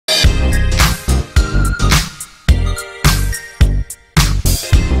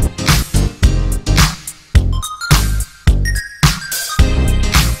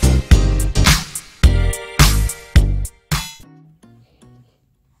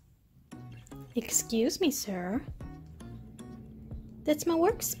Excuse me, sir. That's my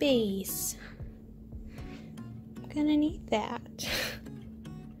workspace. I'm gonna need that.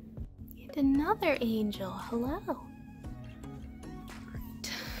 And another angel. Hello.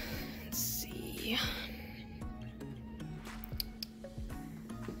 Right. Let's see.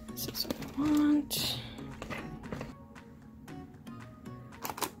 This is what I want.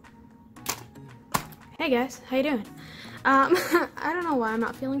 Hey guys, how you doing? I don't know why I'm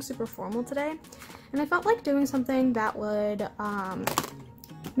not feeling super formal today, and I felt like doing something that would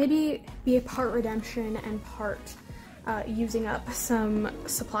maybe be a part redemption and part using up some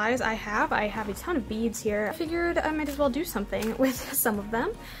supplies I have. I have a ton of beads here. I figured I might as well do something with some of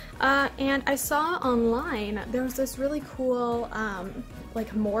them, and I saw online there was this really cool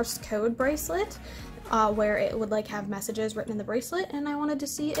like Morse code bracelet where it would like have messages written in the bracelet, and I wanted to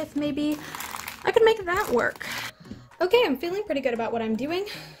see if maybe I could make that work. Okay, I'm feeling pretty good about what I'm doing.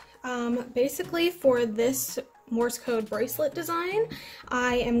 Basically for this Morse code bracelet design,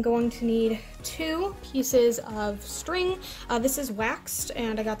 I am going to need 2 pieces of string. This is waxed,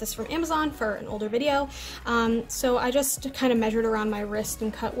 and I got this from Amazon for an older video. So I just kind of measured around my wrist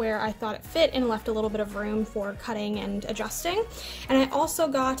and cut where I thought it fit and left a little bit of room for cutting and adjusting. And I also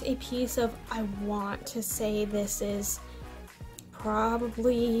got a piece of, I want to say this is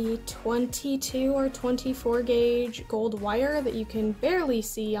probably 22 or 24 gauge gold wire that you can barely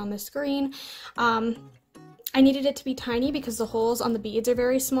see on the screen. I needed it to be tiny because the holes on the beads are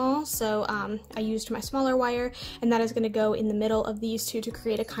very small, so I used my smaller wire, and that is going to go in the middle of these two to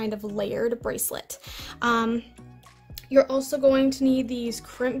create a kind of layered bracelet. You're also going to need these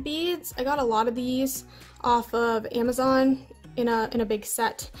crimp beads. I got a lot of these off of Amazon in a big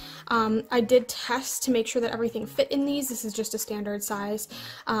set. I did test to make sure that everything fit in these. This is just a standard size,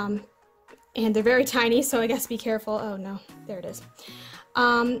 and they're very tiny, so I guess be careful. Oh no, there it is.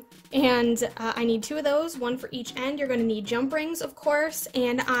 I need 2 of those, 1 for each end. You're going to need jump rings, of course,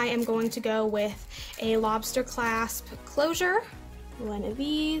 and I am going to go with a lobster clasp closure, 1 of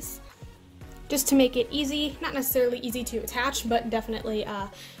these, just to make it easy, not necessarily easy to attach, but definitely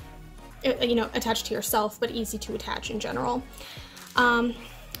you know, attached to yourself, but easy to attach in general. I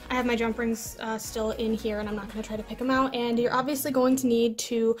have my jump rings still in here, and I'm not going to try to pick them out, and you're obviously going to need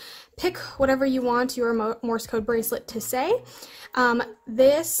to pick whatever you want your Morse code bracelet to say.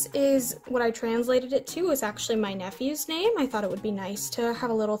 This is what I translated it to. It's actually my nephew's name. I thought it would be nice to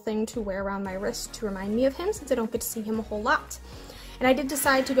have a little thing to wear around my wrist to remind me of him, since I don't get to see him a whole lot. And I did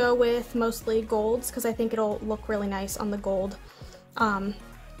decide to go with mostly golds because I think it'll look really nice on the gold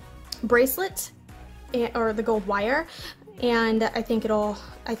bracelet or the gold wire, and I think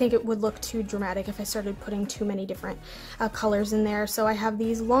it would look too dramatic if I started putting too many different colors in there. So I have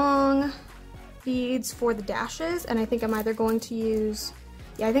these long beads for the dashes, and I think I'm either going to use,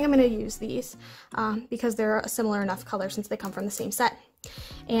 yeah, I think I'm going to use these because they're a similar enough color since they come from the same set.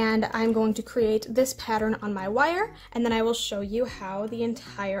 And I'm going to create this pattern on my wire, and then I will show you how the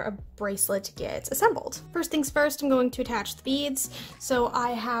entire bracelet gets assembled. First things first, I'm going to attach the beads. So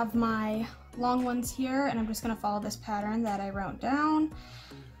I have my long ones here, and I'm just going to follow this pattern that I wrote down.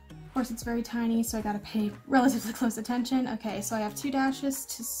 Of course, it's very tiny, so I gotta pay relatively close attention. Okay, so I have 2 dashes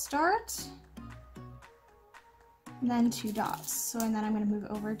to start, and then 2 dots. So, and then I'm gonna move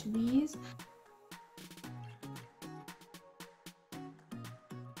over to these.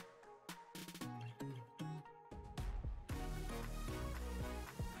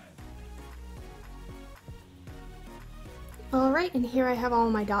 Alright, and here I have all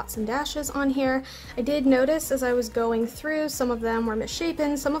my dots and dashes on here. I did notice as I was going through, some of them were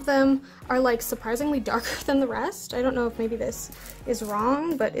misshapen, some of them are like surprisingly darker than the rest. I don't know if maybe this is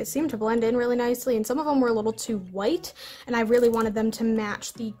wrong, but it seemed to blend in really nicely, and some of them were a little too white, and I really wanted them to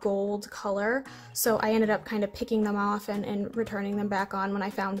match the gold color, so I ended up kind of picking them off and returning them back on when I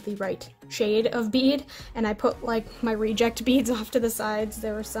found the right shade of bead, and I put like my reject beads off to the sides.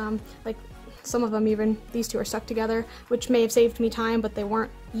 There were some, like, some of them even, these two are stuck together, which may have saved me time, but they weren't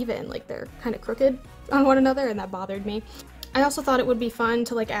even, like they're kind of crooked on one another, and that bothered me. I also thought it would be fun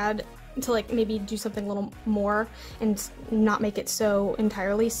to like add, to like maybe do something a little more and not make it so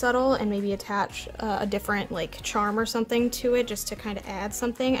entirely subtle, and maybe attach a different like charm or something to it just to kind of add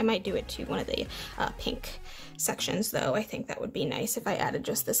something. I might do it to one of the pink sections though. I think that would be nice if I added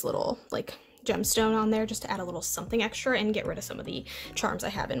just this little like gemstone on there just to add a little something extra and get rid of some of the charms I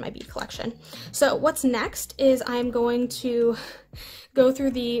have in my bead collection. So what's next is I'm going to go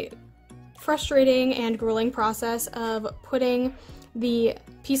through the frustrating and grueling process of putting the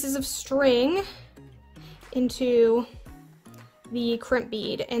pieces of string into the crimp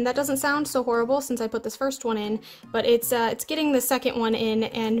bead, and that doesn't sound so horrible since I put this first one in, but it's getting the second one in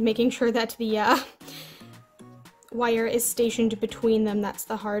and making sure that the wire is stationed between them. That's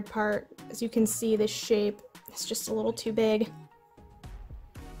the hard part. As you can see, this shape is just a little too big.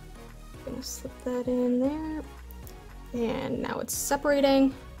 I'm gonna slip that in there, and now it's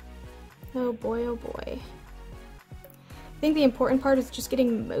separating. Oh boy, oh boy. I think the important part is just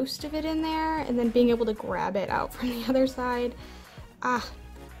getting most of it in there and then being able to grab it out from the other side. Ah,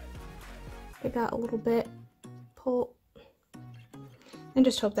 I got a little bit. Pull. And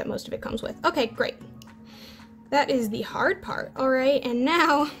just hope that most of it comes with. Okay, great. That is the hard part. All right, and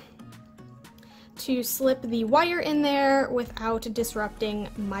now to slip the wire in there without disrupting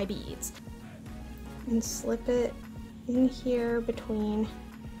my beads. And slip it in here between.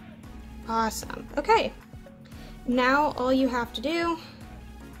 Awesome. Okay. Now all you have to do,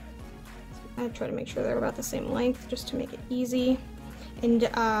 I try to make sure they're about the same length just to make it easy. And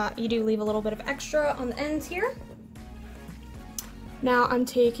you do leave a little bit of extra on the ends here. Now I'm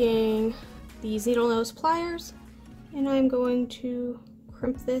taking these needle nose pliers and I'm going to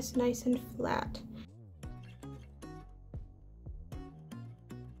crimp this nice and flat.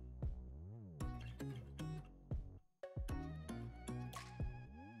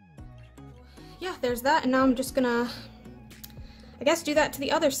 Yeah, there's that, and now I'm just gonna, I guess, do that to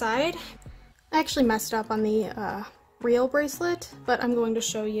the other side. I actually messed up on the real bracelet, but I'm going to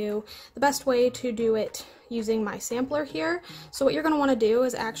show you the best way to do it using my sampler here. So what you're going to want to do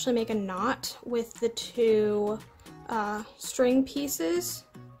is actually make a knot with the two string pieces.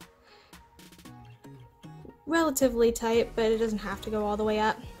 Relatively tight, but it doesn't have to go all the way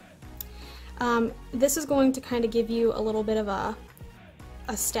up. This is going to kind of give you a little bit of a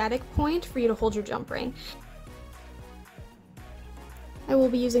static point for you to hold your jump ring. I will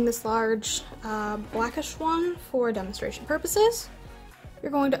be using this large blackish one for demonstration purposes.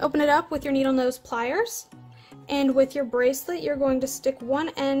 You're going to open it up with your needle nose pliers, and with your bracelet you're going to stick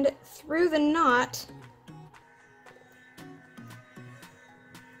one end through the knot.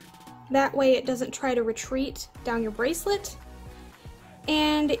 That way it doesn't try to retreat down your bracelet,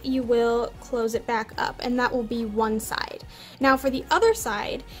 and you will close it back up, and that will be one side. Now for the other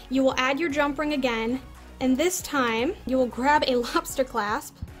side, you will add your jump ring again, and this time you will grab a lobster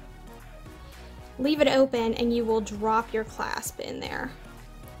clasp, leave it open, and you will drop your clasp in there.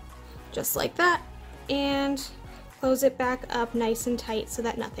 Just like that, and close it back up nice and tight so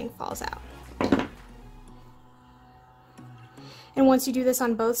that nothing falls out. And once you do this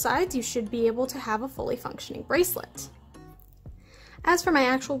on both sides, you should be able to have a fully functioning bracelet. As for my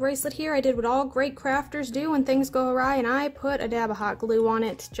actual bracelet here, I did what all great crafters do when things go awry, and I put a dab of hot glue on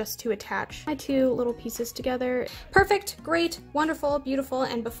it just to attach my two little pieces together. Perfect, great, wonderful, beautiful,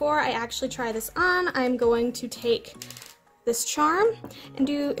 and before I actually try this on, I'm going to take this charm and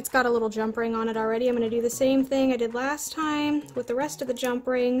it's got a little jump ring on it already. I'm going to do the same thing I did last time with the rest of the jump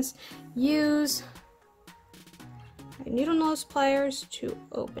rings. Use my needle nose pliers to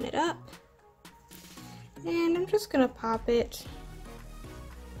open it up, and I'm just going to pop it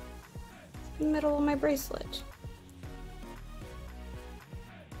in the middle of my bracelet.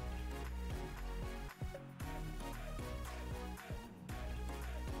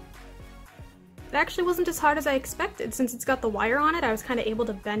 It actually wasn't as hard as I expected. Since it's got the wire on it, I was kind of able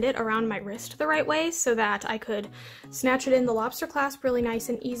to bend it around my wrist the right way so that I could snatch it in the lobster clasp really nice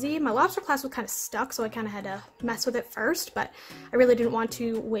and easy. My lobster clasp was kind of stuck, so I kind of had to mess with it first, but I really didn't want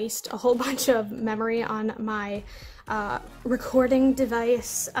to waste a whole bunch of memory on my recording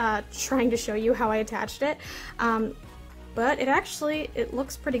device trying to show you how I attached it. But it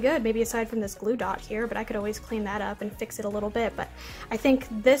looks pretty good, maybe aside from this glue dot here, but I could always clean that up and fix it a little bit. But I think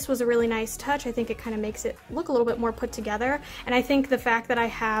this was a really nice touch. I think it kind of makes it look a little bit more put together, and I think the fact that I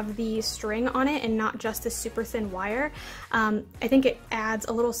have the string on it and not just this super thin wire, I think it adds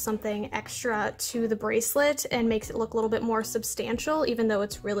a little something extra to the bracelet and makes it look a little bit more substantial, even though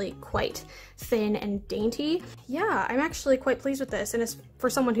it's really quite thin and dainty. Yeah, I'm actually quite pleased with this, and as for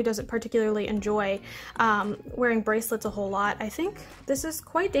someone who doesn't particularly enjoy wearing bracelets a whole lot, I think this is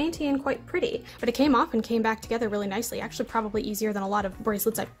quite dainty and quite pretty. But it came off and came back together really nicely, actually probably easier than a lot of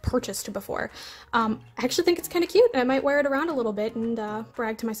bracelets I've purchased before. I actually think it's kind of cute, and I might wear it around a little bit and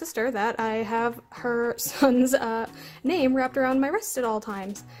brag to my sister that I have her son's name wrapped around my wrist at all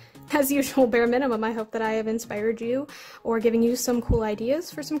times. As usual, bare minimum, I hope that I have inspired you or given you some cool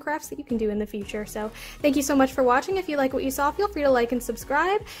ideas for some crafts that you can do in the future. So thank you so much for watching. If you like what you saw, feel free to like and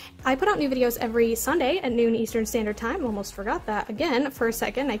subscribe. I put out new videos every Sunday at noon Eastern Standard Time. Almost forgot that again for a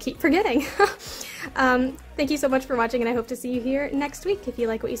second. I keep forgetting. Thank you so much for watching, and I hope to see you here next week. If you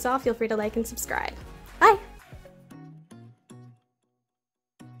like what you saw, feel free to like and subscribe. Bye!